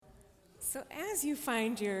So as you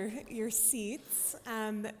find your seats,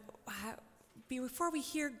 before we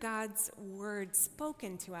hear God's word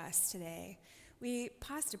spoken to us today, we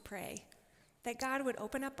pause to pray that God would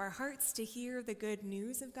open up our hearts to hear the good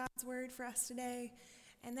news of God's word for us today,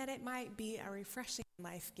 and that it might be a refreshing,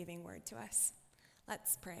 life-giving word to us.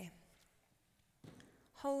 Let's pray.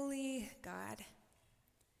 Holy God,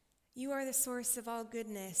 you are the source of all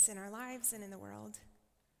goodness in our lives and in the world.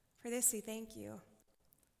 For this we thank you.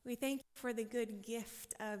 We thank you for the good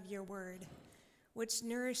gift of your word, which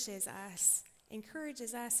nourishes us,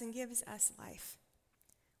 encourages us, and gives us life.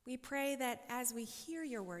 We pray that as we hear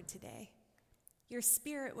your word today, your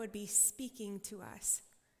Spirit would be speaking to us,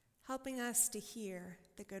 helping us to hear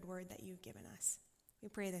the good word that you've given us. We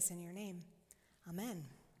pray this in your name. Amen.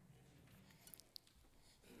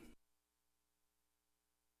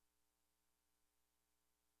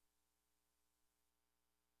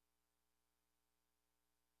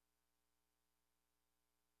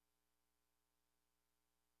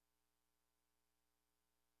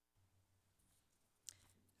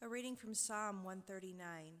 A reading from Psalm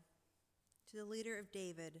 139, to the leader of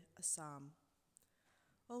David, a psalm.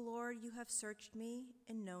 O Lord, you have searched me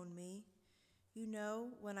and known me. You know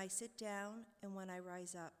when I sit down and when I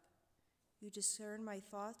rise up. You discern my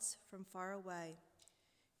thoughts from far away.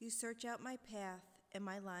 You search out my path and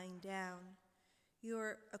my lying down. You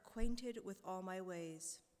are acquainted with all my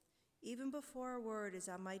ways. Even before a word is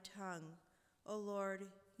on my tongue, O Lord,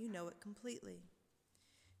 you know it completely.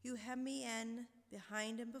 You hem me in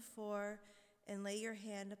behind and before, and lay your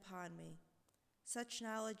hand upon me. Such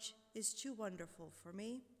knowledge is too wonderful for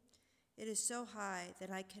me. It is so high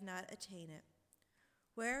that I cannot attain it.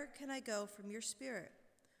 Where can I go from your spirit?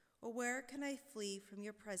 Or where can I flee from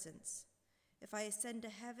your presence? If I ascend to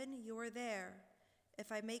heaven, you are there.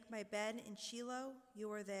 If I make my bed in Shiloh,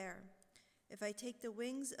 you are there. If I take the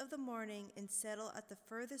wings of the morning and settle at the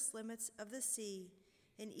furthest limits of the sea,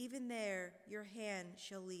 and even there your hand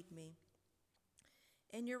shall lead me.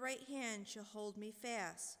 And your right hand shall hold me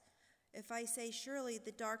fast. If I say, surely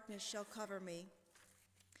the darkness shall cover me,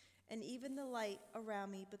 and even the light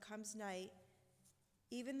around me becomes night,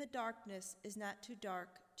 even the darkness is not too dark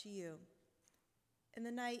to you. And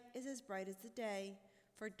the night is as bright as the day,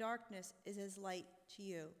 for darkness is as light to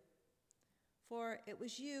you. For it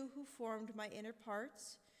was you who formed my inner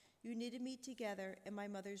parts. You knitted me together in my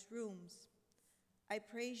mother's wombs. I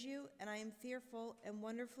praise you, and I am fearful and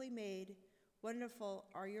wonderfully made. Wonderful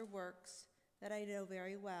are your works that I know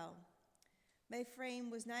very well. My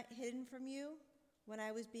frame was not hidden from you when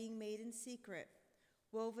I was being made in secret,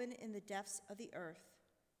 woven in the depths of the earth.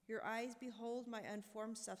 Your eyes behold my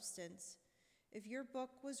unformed substance. If your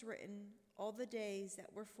book was written, all the days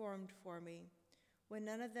that were formed for me, when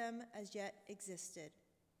none of them as yet existed.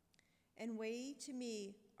 And weighty to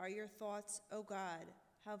me are your thoughts, O God.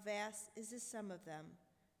 How vast is the sum of them.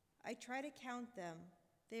 I try to count them.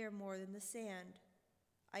 They are more than the sand.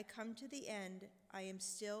 I come to the end. I am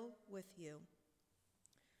still with you.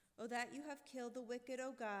 Oh, that you have killed the wicked,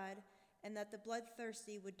 O God, and that the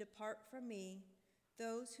bloodthirsty would depart from me,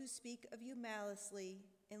 those who speak of you maliciously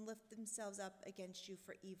and lift themselves up against you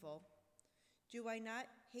for evil. Do I not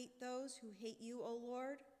hate those who hate you, O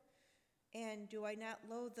Lord? And do I not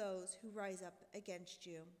loathe those who rise up against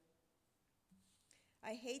you?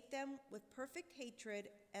 I hate them with perfect hatred,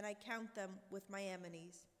 and I count them with my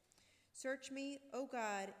enemies. Search me, O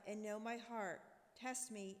God, and know my heart.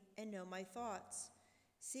 Test me and know my thoughts.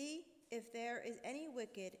 See if there is any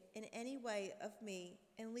wicked in any way of me,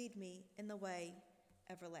 and lead me in the way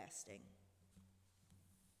everlasting.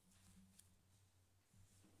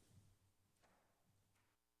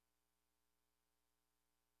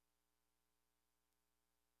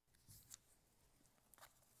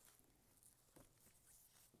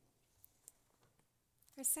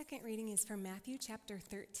 Our second reading is from Matthew chapter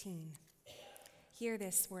 13. Hear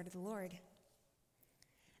this word of the Lord.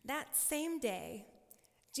 That same day,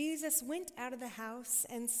 Jesus went out of the house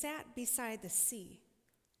and sat beside the sea.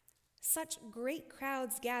 Such great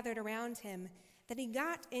crowds gathered around him that he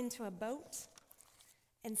got into a boat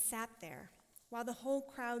and sat there, while the whole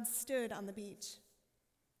crowd stood on the beach.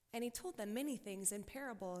 And he told them many things in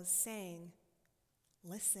parables, saying,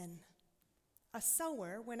 Listen, a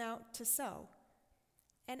sower went out to sow.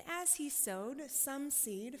 And as he sowed, some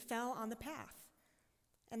seed fell on the path,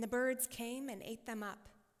 and the birds came and ate them up.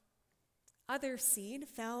 Other seed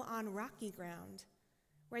fell on rocky ground,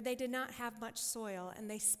 where they did not have much soil, and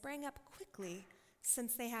they sprang up quickly,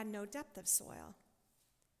 since they had no depth of soil.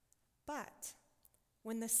 But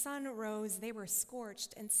when the sun rose, they were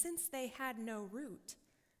scorched, and since they had no root,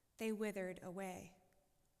 they withered away.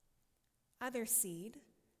 Other seed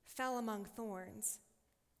fell among thorns,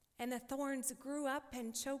 and the thorns grew up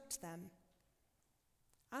and choked them.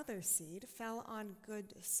 Other seed fell on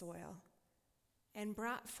good soil and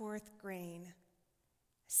brought forth grain,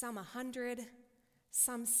 some 100,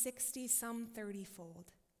 some 60, some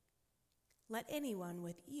 30-fold. Let anyone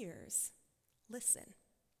with ears listen."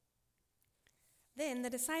 Then the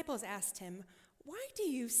disciples asked him, "Why do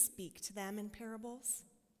you speak to them in parables?"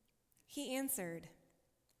 He answered,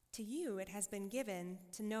 "To you it has been given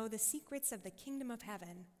to know the secrets of the kingdom of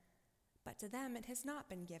heaven, but to them it has not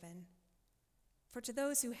been given. For to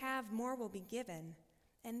those who have, more will be given,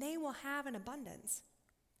 and they will have an abundance.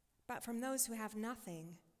 But from those who have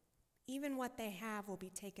nothing, even what they have will be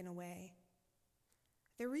taken away.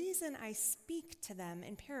 The reason I speak to them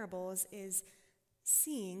in parables is,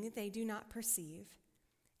 seeing they do not perceive,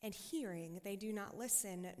 and hearing they do not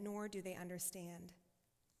listen, nor do they understand.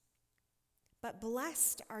 But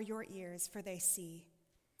blessed are your ears, for they see,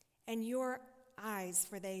 and your eyes,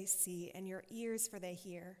 for they see, and your ears, for they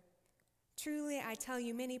hear. Truly, I tell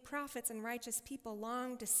you, many prophets and righteous people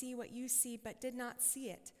longed to see what you see, but did not see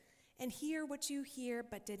it, and hear what you hear,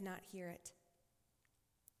 but did not hear it.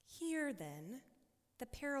 Hear, then, the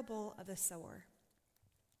parable of the sower.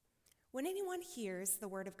 When anyone hears the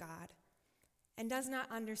word of God and does not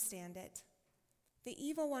understand it, the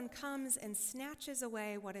evil one comes and snatches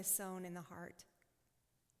away what is sown in the heart.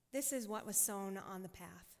 This is what was sown on the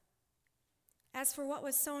path. As for what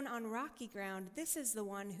was sown on rocky ground, this is the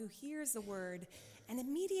one who hears the word and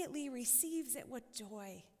immediately receives it with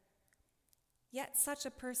joy. Yet such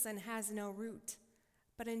a person has no root,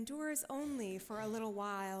 but endures only for a little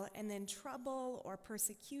while, and then trouble or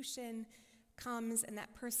persecution comes, and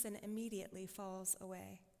that person immediately falls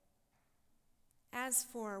away. As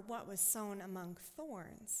for what was sown among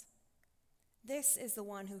thorns, this is the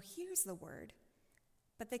one who hears the word,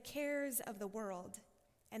 but the cares of the world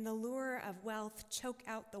and the lure of wealth choke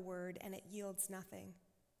out the word, and it yields nothing.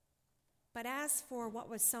 But as for what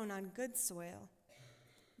was sown on good soil,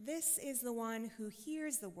 this is the one who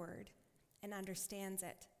hears the word and understands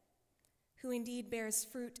it, who indeed bears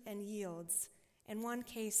fruit and yields, in one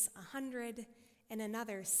case 100, in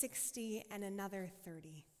another 60, and another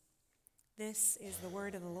 30. This is the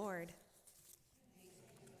word of the Lord.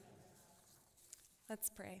 Let's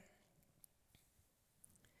pray.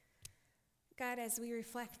 God, as we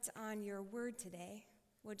reflect on your word today,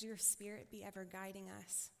 would your Spirit be ever guiding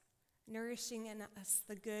us, nourishing in us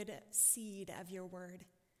the good seed of your word,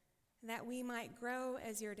 that we might grow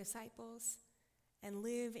as your disciples and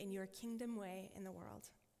live in your kingdom way in the world.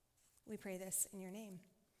 We pray this in your name.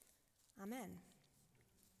 Amen.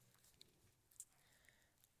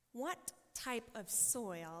 What type of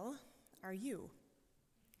soil are you?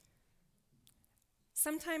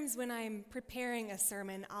 Sometimes when I'm preparing a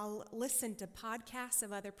sermon, I'll listen to podcasts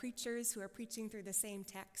of other preachers who are preaching through the same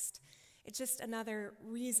text. It's just another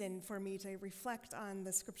reason for me to reflect on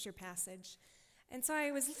the scripture passage. And so I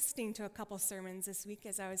was listening to a couple sermons this week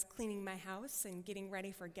as I was cleaning my house and getting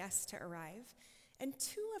ready for guests to arrive. And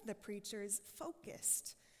two of the preachers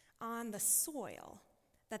focused on the soil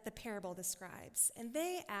that the parable describes. And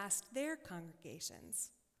they asked their congregations,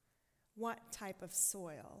 "What type of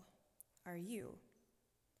soil are you?"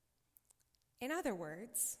 In other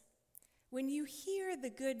words, when you hear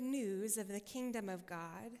the good news of the kingdom of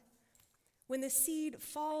God, when the seed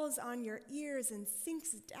falls on your ears and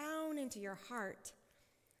sinks down into your heart,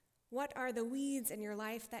 what are the weeds in your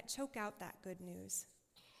life that choke out that good news?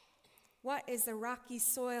 What is the rocky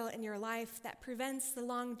soil in your life that prevents the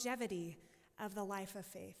longevity of the life of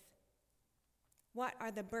faith? What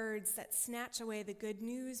are the birds that snatch away the good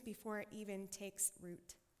news before it even takes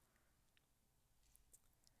root?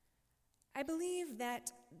 I believe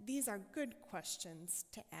that these are good questions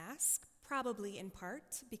to ask, probably in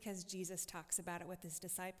part because Jesus talks about it with his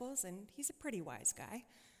disciples, and he's a pretty wise guy.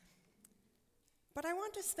 But I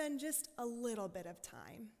want to spend just a little bit of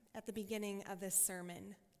time at the beginning of this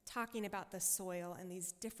sermon talking about the soil and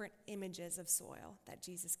these different images of soil that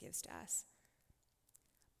Jesus gives to us.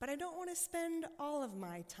 But I don't want to spend all of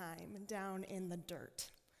my time down in the dirt.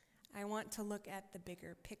 I want to look at the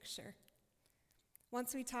bigger picture.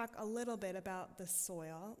 Once we talk a little bit about the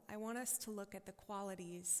soil, I want us to look at the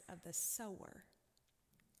qualities of the sower.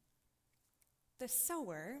 The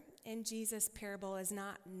sower in Jesus' parable is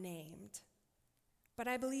not named, but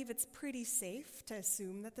I believe it's pretty safe to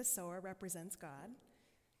assume that the sower represents God.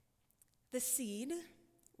 The seed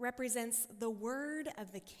represents the word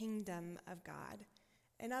of the kingdom of God.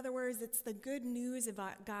 In other words, it's the good news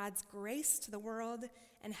about God's grace to the world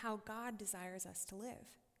and how God desires us to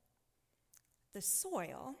live. The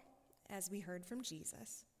soil, as we heard from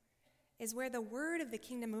Jesus, is where the word of the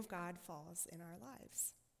kingdom of God falls in our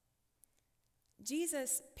lives.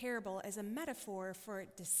 Jesus' parable is a metaphor for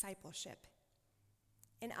discipleship.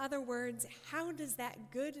 In other words, how does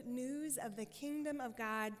that good news of the kingdom of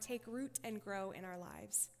God take root and grow in our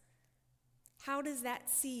lives? How does that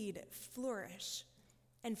seed flourish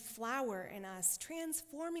and flower in us,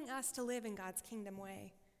 transforming us to live in God's kingdom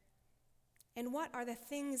way? And what are the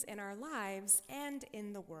things in our lives and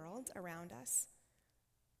in the world around us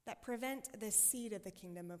that prevent this seed of the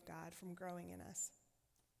kingdom of God from growing in us?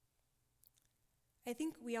 I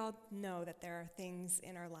think we all know that there are things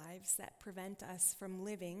in our lives that prevent us from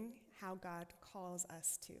living how God calls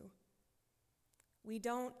us to. We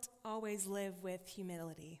don't always live with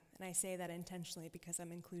humility, and I say that intentionally because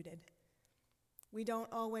I'm included. We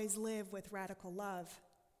don't always live with radical love,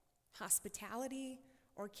 hospitality,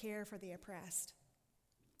 or care for the oppressed.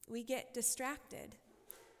 We get distracted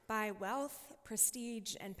by wealth,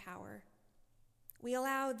 prestige, and power. We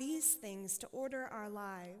allow these things to order our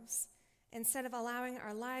lives instead of allowing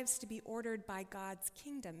our lives to be ordered by God's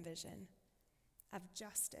kingdom vision of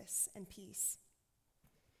justice and peace.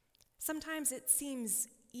 Sometimes it seems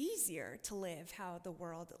easier to live how the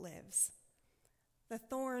world lives. The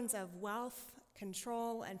thorns of wealth,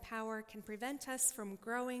 control, and power can prevent us from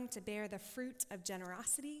growing to bear the fruit of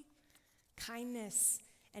generosity, kindness,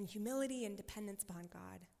 and humility and dependence upon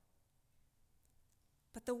God.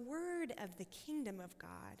 But the word of the kingdom of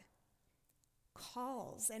God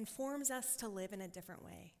calls and forms us to live in a different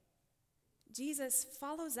way. Jesus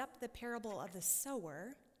follows up the parable of the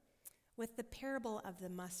sower with the parable of the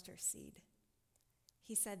mustard seed.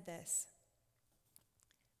 He said this: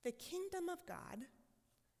 "The kingdom of God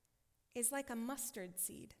is like a mustard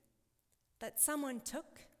seed that someone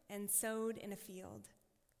took and sowed in a field.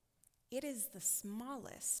 It is the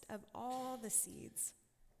smallest of all the seeds,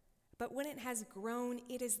 but when it has grown,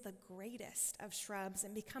 it is the greatest of shrubs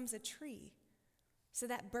and becomes a tree, so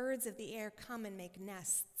that birds of the air come and make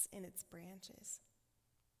nests in its branches."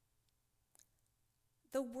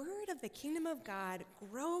 The word of the kingdom of God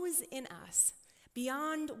grows in us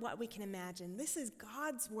beyond what we can imagine. This is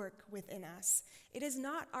God's work within us. It is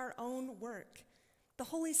not our own work. The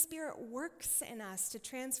Holy Spirit works in us to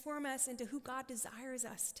transform us into who God desires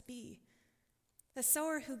us to be. The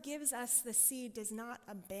sower who gives us the seed does not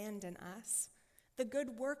abandon us. The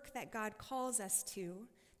good work that God calls us to,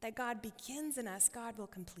 that God begins in us, God will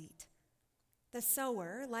complete. The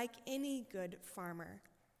sower, like any good farmer,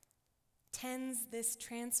 tends this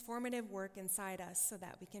transformative work inside us so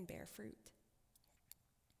that we can bear fruit.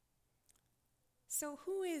 So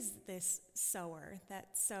who is this sower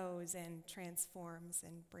that sows and transforms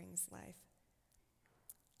and brings life?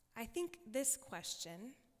 I think this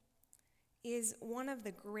question is one of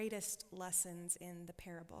the greatest lessons in the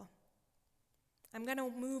parable. I'm going to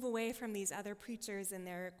move away from these other preachers and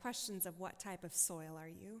their questions of what type of soil are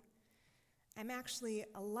you. I'm actually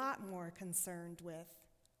a lot more concerned with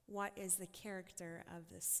what is the character of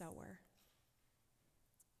the sower.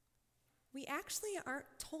 We actually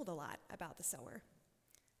aren't told a lot about the sower.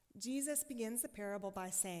 Jesus begins the parable by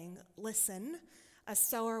saying, "Listen, a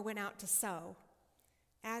sower went out to sow.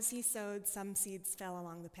 As he sowed, some seeds fell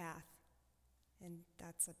along the path." And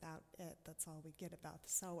that's about it. That's all we get about the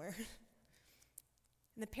sower.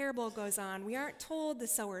 And the parable goes on. We aren't told the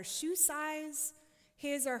sower's shoe size,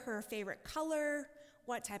 his or her favorite color,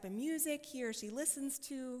 what type of music he or she listens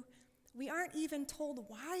to. We aren't even told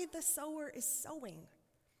why the sower is sowing.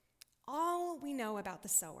 All we know about the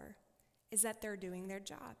sower is that they're doing their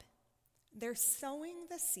job. They're sowing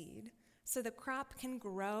the seed so the crop can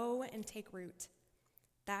grow and take root.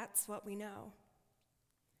 That's what we know.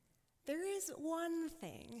 There is one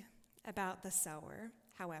thing about the sower,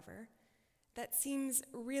 however, that seems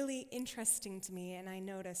really interesting to me, and I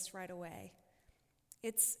noticed right away.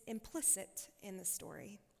 It's implicit in the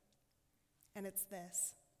story, and it's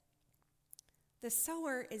this. The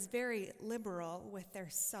sower is very liberal with their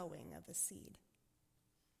sowing of the seed.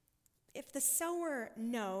 If the sower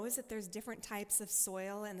knows that there's different types of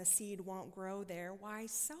soil and the seed won't grow there, why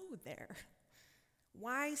sow there?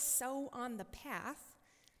 Why sow on the path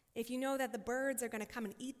if you know that the birds are going to come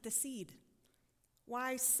and eat the seed?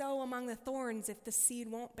 Why sow among the thorns if the seed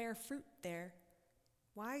won't bear fruit there?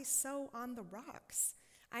 Why sow on the rocks?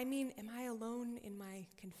 I mean, am I alone in my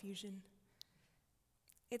confusion?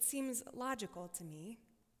 It seems logical to me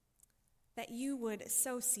that you would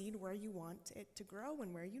sow seed where you want it to grow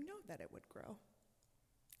and where you know that it would grow.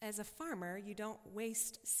 As a farmer, you don't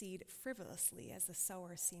waste seed frivolously, as the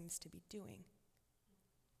sower seems to be doing.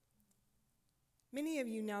 Many of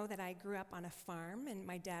you know that I grew up on a farm, and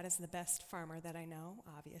my dad is the best farmer that I know,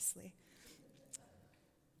 obviously.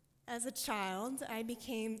 As a child, I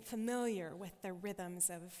became familiar with the rhythms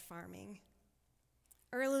of farming.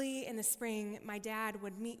 Early in the spring, my dad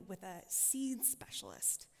would meet with a seed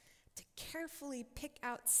specialist to carefully pick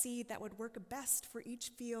out seed that would work best for each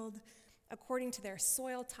field according to their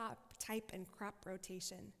soil type and crop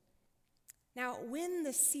rotation. Now, when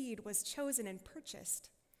the seed was chosen and purchased,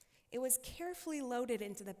 it was carefully loaded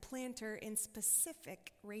into the planter in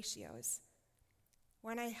specific ratios.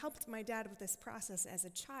 When I helped my dad with this process as a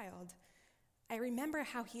child, I remember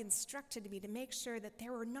how he instructed me to make sure that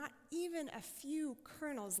there were not even a few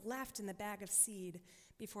kernels left in the bag of seed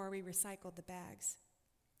before we recycled the bags.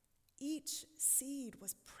 Each seed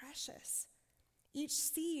was precious. Each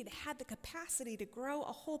seed had the capacity to grow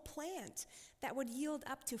a whole plant that would yield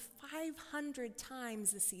up to 500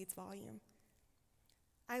 times the seed's volume.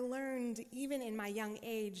 I learned, even in my young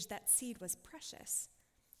age, that seed was precious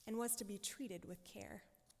and was to be treated with care.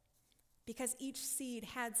 Because each seed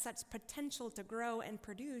had such potential to grow and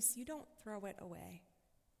produce, you don't throw it away.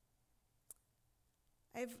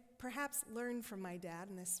 I've perhaps learned from my dad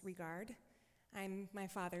in this regard. I'm my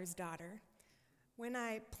father's daughter. When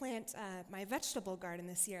I plant my vegetable garden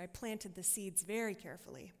this year, I planted the seeds very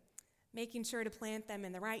carefully, making sure to plant them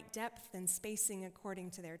in the right depth and spacing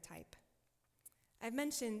according to their type. I've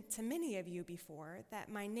mentioned to many of you before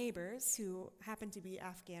that my neighbors, who happen to be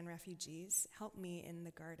Afghan refugees, helped me in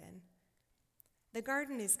the garden. The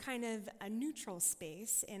garden is kind of a neutral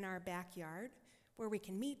space in our backyard where we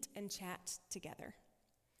can meet and chat together.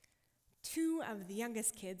 2 of the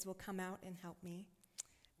youngest kids will come out and help me.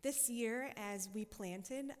 This year, as we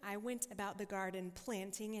planted, I went about the garden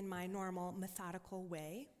planting in my normal methodical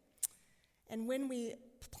way. And when we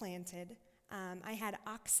planted, I had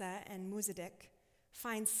Aksa and Muzadik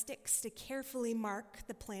find sticks to carefully mark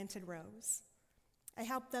the planted rows. I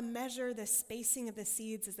helped them measure the spacing of the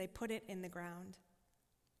seeds as they put it in the ground.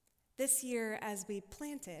 This year, as we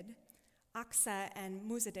planted, Aksa and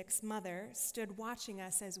Muzadik's mother stood watching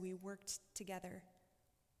us as we worked together.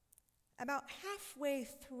 About halfway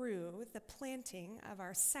through the planting of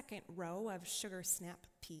our second row of sugar snap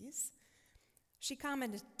peas, she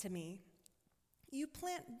commented to me, "You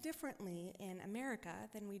plant differently in America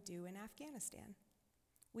than we do in Afghanistan.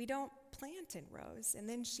 We don't plant in rows." And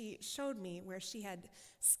then she showed me where she had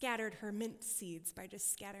scattered her mint seeds by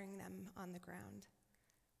just scattering them on the ground.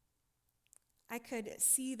 I could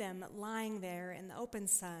see them lying there in the open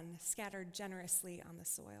sun, scattered generously on the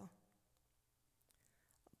soil.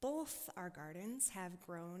 Both our gardens have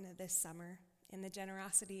grown this summer in the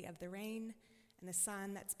generosity of the rain and the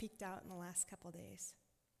sun that's peeked out in the last couple days.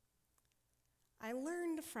 I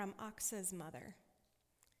learned from Aksa's mother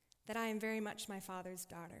that I am very much my father's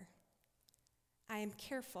daughter. I am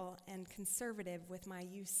careful and conservative with my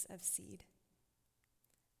use of seed.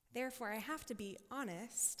 Therefore, I have to be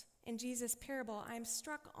honest. In Jesus' parable, I am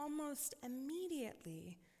struck almost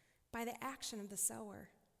immediately by the action of the sower.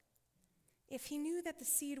 If he knew that the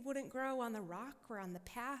seed wouldn't grow on the rock or on the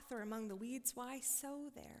path or among the weeds, why sow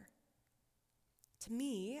there? To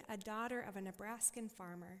me, a daughter of a Nebraskan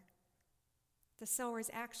farmer, the sower's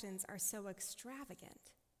actions are so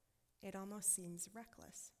extravagant, it almost seems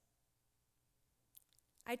reckless.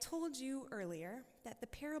 I told you earlier that the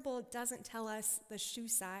parable doesn't tell us the shoe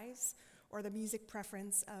size or the music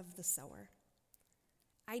preference of the sower.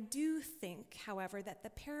 I do think, however, that the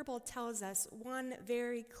parable tells us one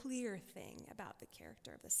very clear thing about the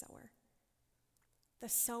character of the sower. The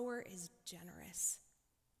sower is generous,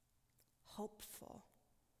 hopeful,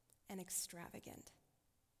 and extravagant.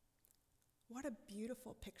 What a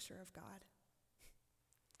beautiful picture of God.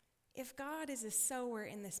 If God is a sower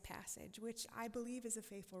in this passage, which I believe is a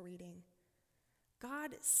faithful reading,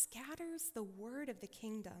 God scatters the word of the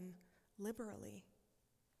kingdom liberally.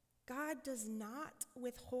 God does not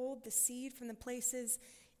withhold the seed from the places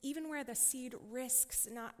even where the seed risks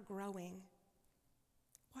not growing.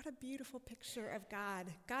 What a beautiful picture of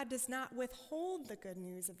God. God does not withhold the good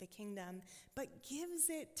news of the kingdom, but gives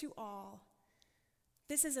it to all.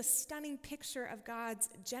 This is a stunning picture of God's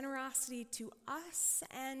generosity to us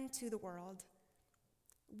and to the world.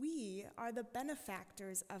 We are the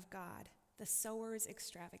benefactors of God, the sower's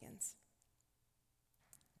extravagance.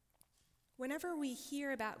 Whenever we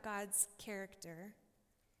hear about God's character,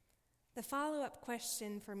 the follow-up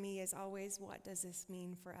question for me is always, what does this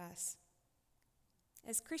mean for us?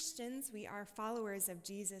 As Christians, we are followers of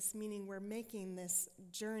Jesus, meaning we're making this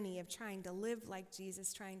journey of trying to live like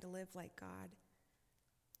Jesus, trying to live like God.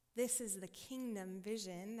 This is the kingdom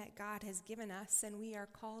vision that God has given us, and we are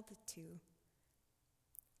called to.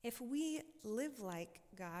 If we live like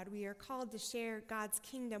God, we are called to share God's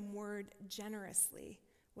kingdom word generously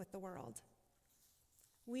with the world.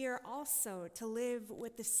 we are also to live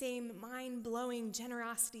with the same mind-blowing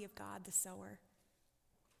generosity of God, the sower.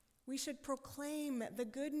 We should proclaim the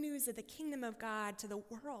good news of the kingdom of God to the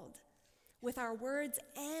world with our words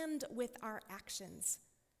and with our actions.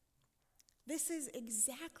 This is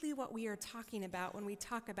exactly what we are talking about when we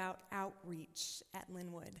talk about outreach at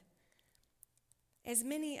Linwood. As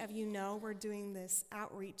many of you know, we're doing this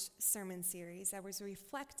outreach sermon series that was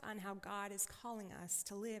reflect on how God is calling us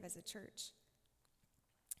to live as a church.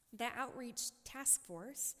 The outreach task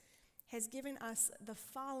force has given us the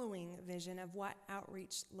following vision of what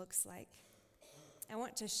outreach looks like. I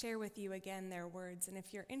want to share with you again their words, and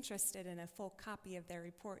if you're interested in a full copy of their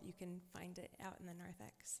report, you can find it out in the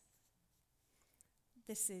narthex.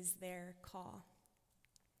 This is their call.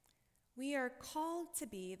 We are called to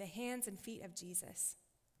be the hands and feet of Jesus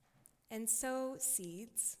and sow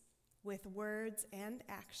seeds with words and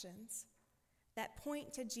actions that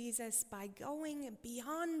point to Jesus by going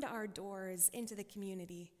beyond our doors into the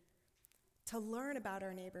community to learn about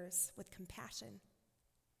our neighbors with compassion,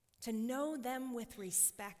 to know them with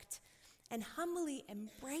respect, and humbly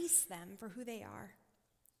embrace them for who they are.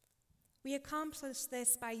 We accomplish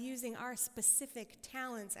this by using our specific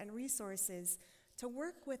talents and resources to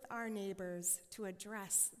work with our neighbors to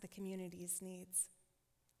address the community's needs.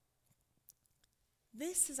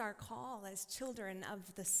 This is our call as children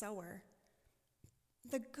of the sower.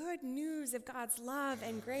 The good news of God's love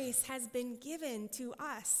and grace has been given to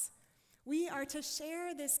us. We are to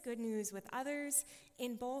share this good news with others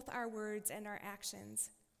in both our words and our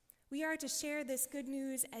actions. We are to share this good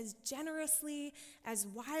news as generously, as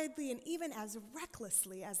widely, and even as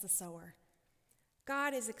recklessly as the sower.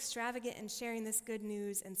 God is extravagant in sharing this good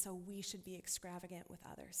news, and so we should be extravagant with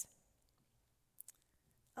others.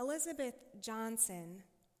 Elizabeth Johnson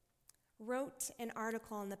wrote an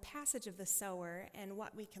article on the passage of the sower and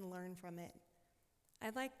what we can learn from it.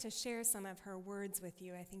 I'd like to share some of her words with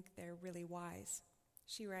you. I think they're really wise.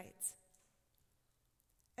 She writes,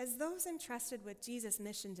 "As those entrusted with Jesus'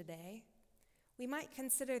 mission today, we might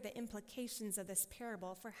consider the implications of this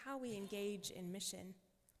parable for how we engage in mission.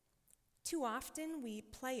 Too often we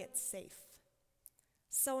play it safe,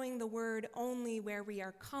 sowing the word only where we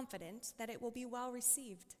are confident that it will be well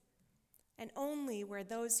received, and only where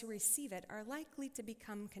those who receive it are likely to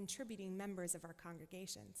become contributing members of our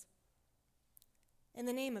congregations. In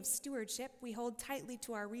the name of stewardship, we hold tightly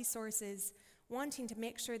to our resources, wanting to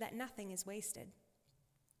make sure that nothing is wasted.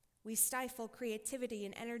 We stifle creativity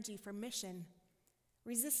and energy for mission,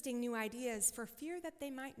 resisting new ideas for fear that they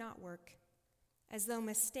might not work, as though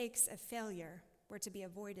mistakes of failure were to be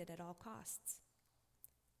avoided at all costs.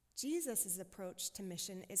 Jesus' approach to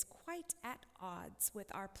mission is quite at odds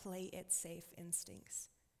with our play-it-safe instincts.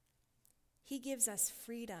 He gives us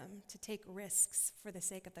freedom to take risks for the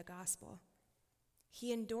sake of the gospel.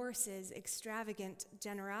 He endorses extravagant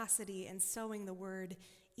generosity and sowing the word,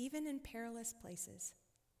 even in perilous places.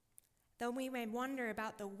 Though we may wonder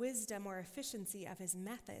about the wisdom or efficiency of his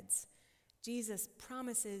methods, Jesus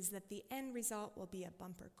promises that the end result will be a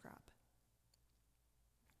bumper crop."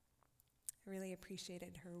 I really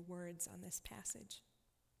appreciated her words on this passage.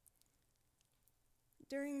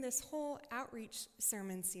 During this whole outreach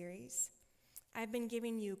sermon series, I've been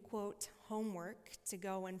giving you, quote, homework to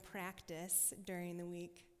go and practice during the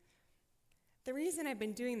week. The reason I've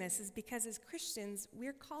been doing this is because as Christians,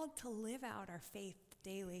 we're called to live out our faith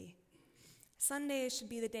daily. Sundays should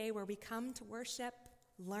be the day where we come to worship,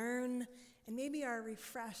 learn, and maybe are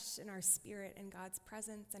refreshed in our spirit in God's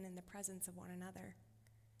presence and in the presence of one another.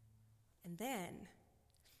 And then,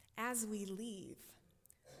 as we leave,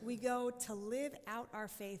 we go to live out our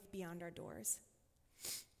faith beyond our doors.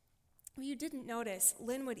 If you didn't notice,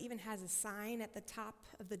 Linwood even has a sign at the top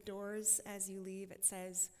of the doors as you leave. It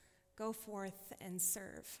says, "Go forth and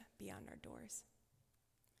serve beyond our doors."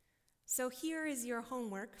 So here is your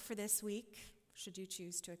homework for this week, should you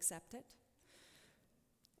choose to accept it.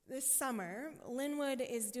 This summer, Linwood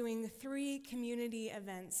is doing 3 community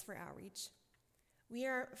events for outreach. We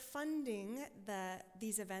are funding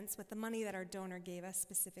these events with the money that our donor gave us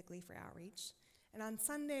specifically for outreach. And on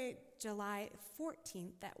Sunday, July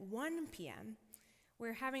 14th at 1 p.m.,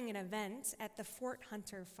 we're having an event at the Fort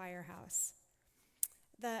Hunter Firehouse.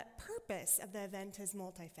 The purpose of the event is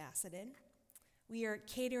multifaceted. We are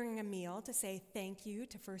catering a meal to say thank you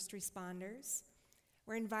to first responders.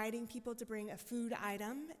 We're inviting people to bring a food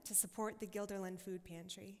item to support the Guilderland Food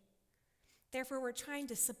Pantry. Therefore, we're trying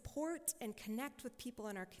to support and connect with people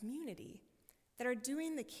in our community that are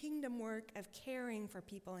doing the kingdom work of caring for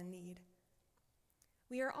people in need.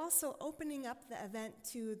 We are also opening up the event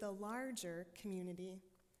to the larger community.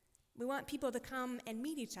 We want people to come and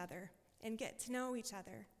meet each other and get to know each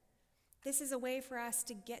other. This is a way for us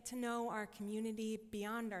to get to know our community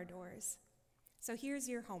beyond our doors. So here's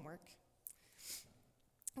your homework.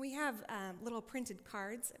 We have little printed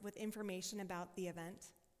cards with information about the event.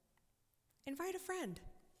 Invite a friend.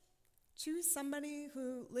 Choose somebody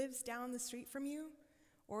who lives down the street from you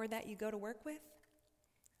or that you go to work with.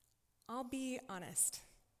 I'll be honest.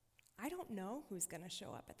 I don't know who's going to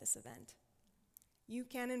show up at this event. You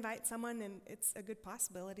can invite someone, and it's a good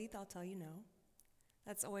possibility they'll tell you no.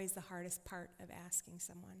 That's always the hardest part of asking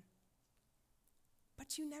someone.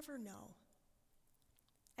 But you never know.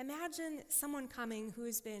 Imagine someone coming who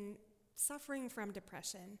has been suffering from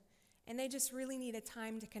depression, and they just really need a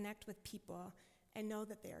time to connect with people and know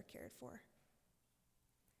that they are cared for.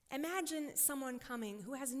 Imagine someone coming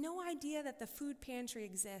who has no idea that the food pantry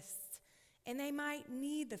exists, and they might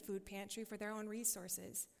need the food pantry for their own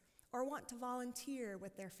resources or want to volunteer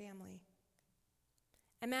with their family.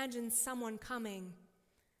 Imagine someone coming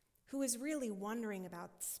who is really wondering about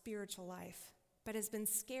spiritual life, but has been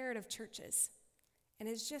scared of churches and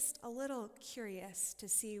is just a little curious to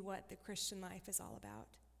see what the Christian life is all about.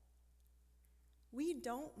 We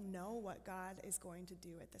don't know what God is going to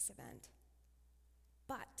do at this event.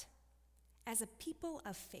 But as a people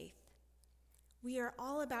of faith, we are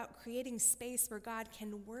all about creating space where God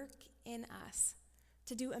can work in us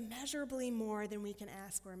to do immeasurably more than we can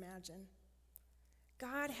ask or imagine.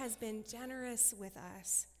 God has been generous with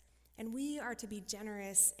us, and we are to be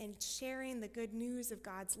generous in sharing the good news of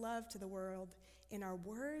God's love to the world in our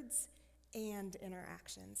words and in our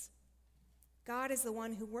actions. God is the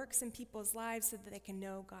one who works in people's lives so that they can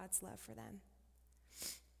know God's love for them.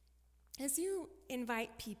 As you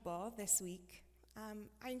invite people this week,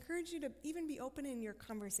 I encourage you to even be open in your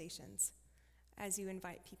conversations as you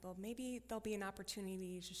invite people. Maybe there'll be an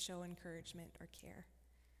opportunity to show encouragement or care,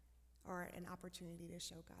 or an opportunity to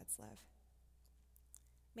show God's love.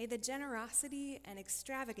 May the generosity and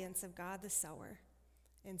extravagance of God the sower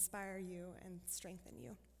inspire you and strengthen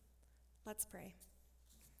you. Let's pray.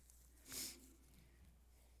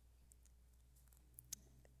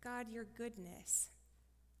 God, your goodness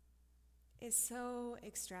is so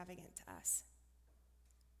extravagant to us.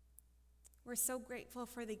 We're so grateful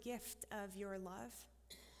for the gift of your love,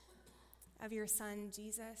 of your Son,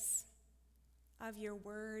 Jesus, of your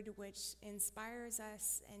word, which inspires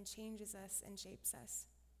us and changes us and shapes us.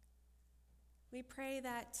 We pray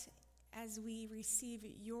that as we receive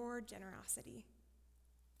your generosity,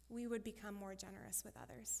 we would become more generous with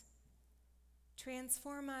others.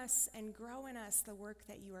 Transform us and grow in us the work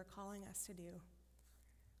that you are calling us to do.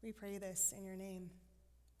 We pray this in your name.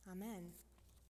 Amen.